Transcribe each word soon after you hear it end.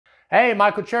Hey,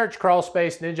 Michael Church, Crawl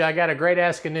Space Ninja. I got a great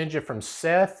Ask a Ninja from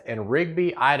Seth in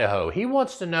Rigby, Idaho. He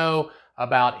wants to know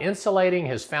about insulating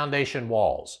his foundation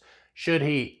walls. Should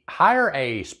he hire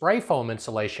a spray foam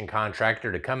insulation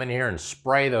contractor to come in here and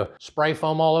spray the spray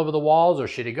foam all over the walls, or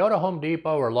should he go to Home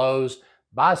Depot or Lowe's,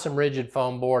 buy some rigid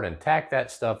foam board and tack that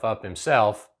stuff up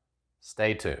himself?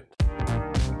 Stay tuned.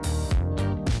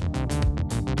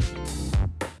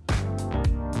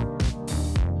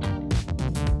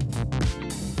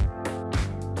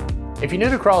 If you're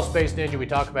new to Crawl Space Ninja, we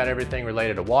talk about everything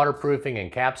related to waterproofing,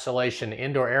 encapsulation,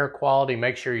 indoor air quality.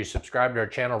 Make sure you subscribe to our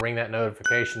channel, ring that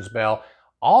notifications bell.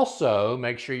 Also,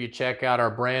 make sure you check out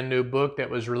our brand new book that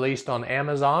was released on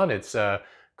Amazon. It's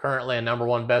currently a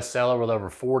 #1 bestseller with over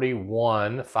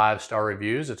 41 5-star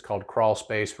reviews. It's called Crawl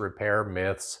Space Repair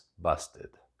Myths Busted.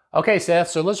 Okay, Seth,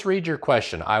 so let's read your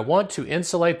question. I want to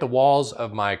insulate the walls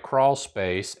of my crawl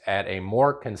space at a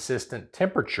more consistent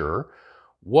temperature.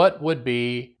 What would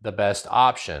be the best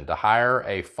option, to hire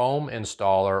a foam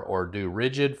installer or do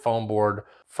rigid foam board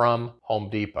from Home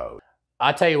Depot?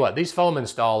 I tell you what, these foam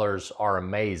installers are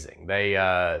amazing. They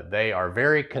are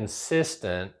very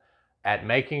consistent at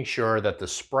making sure that the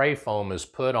spray foam is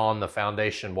put on the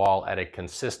foundation wall at a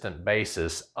consistent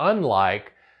basis,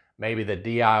 unlike maybe the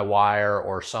DIYer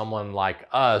or someone like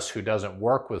us who doesn't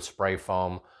work with spray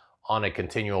foam on a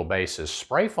continual basis.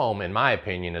 Spray foam, in my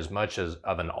opinion, is much of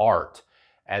an art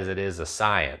as it is a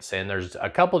science. And there's a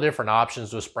couple different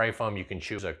options with spray foam. You can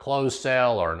choose a closed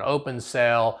cell or an open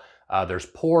cell. There's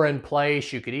pour in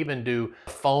place. You could even do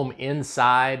foam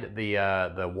inside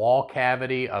the wall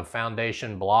cavity of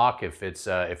foundation block. If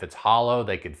it's hollow,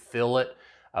 they could fill it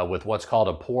with what's called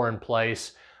a pour in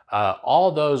place.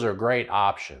 All those are great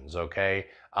options, okay?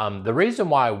 The reason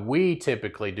why we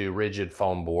typically do rigid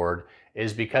foam board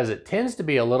is because it tends to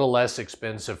be a little less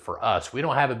expensive for us. We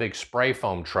don't have a big spray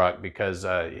foam truck because,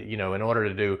 you know, in order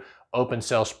to do open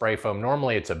cell spray foam,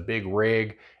 normally it's a big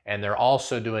rig, and they're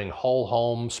also doing whole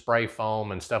home spray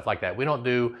foam and stuff like that. We don't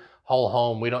do whole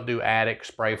home, we don't do attic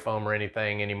spray foam or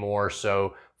anything anymore.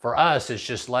 So for us, it's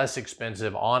just less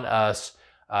expensive on us,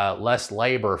 less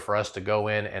labor for us to go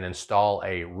in and install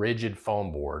a rigid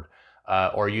foam board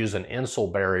or use an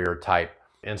insul barrier type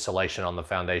insulation on the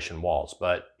foundation walls.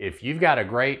 But if you've got a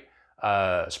great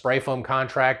spray foam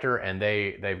contractor and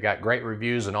they've got great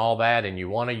reviews and all that, and you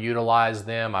want to utilize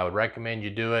them, I would recommend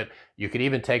you do it. You could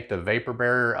even take the vapor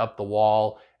barrier up the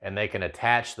wall and they can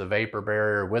attach the vapor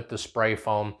barrier with the spray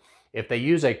foam. If they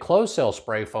use a closed cell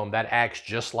spray foam, that acts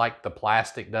just like the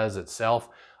plastic does itself.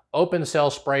 Open cell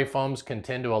spray foams can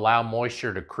tend to allow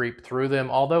moisture to creep through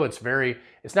them, although it's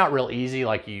not real easy.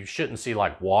 Like, you shouldn't see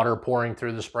like water pouring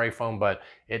through the spray foam, but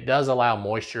it does allow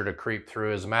moisture to creep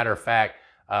through. As a matter of fact,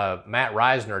 Matt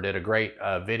Reisner did a great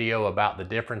video about the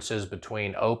differences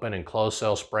between open and closed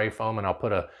cell spray foam, and I'll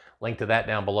put a link to that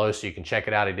down below so you can check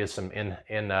it out. He did some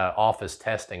in-office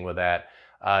testing with that.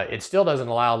 It still doesn't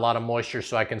allow a lot of moisture,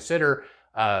 so I consider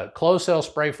closed cell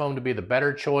spray foam to be the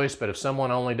better choice, but if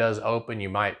someone only does open, you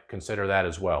might consider that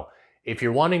as well. If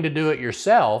you're wanting to do it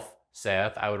yourself,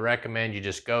 Seth, I would recommend you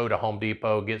just go to Home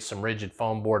Depot, get some rigid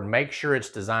foam board, make sure it's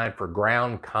designed for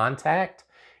ground contact.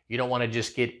 You don't want to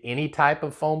just get any type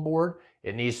of foam board.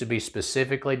 It needs to be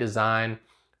specifically designed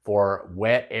for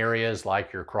wet areas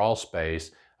like your crawl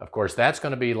space. Of course, that's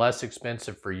going to be less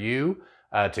expensive for you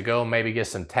to go maybe get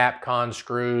some Tapcon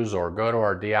screws, or go to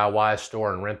our DIY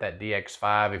store and rent that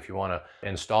DX5 if you want to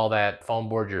install that foam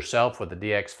board yourself with the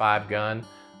DX5 gun.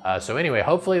 So anyway,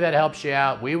 hopefully that helps you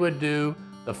out. We would do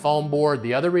the foam board.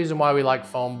 The other reason why we like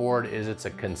foam board is it's a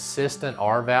consistent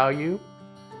R value.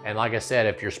 And like I said,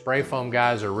 if your spray foam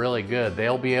guys are really good,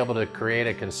 they'll be able to create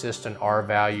a consistent R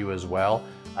value as well.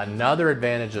 Another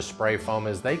advantage of spray foam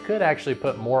is they could actually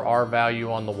put more R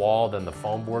value on the wall than the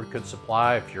foam board could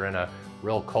supply if you're in a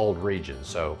real cold region.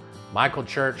 So Michael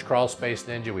Church, Crawl Space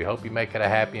Ninja, we hope you make it a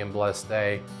happy and blessed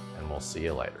day, and we'll see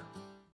you later.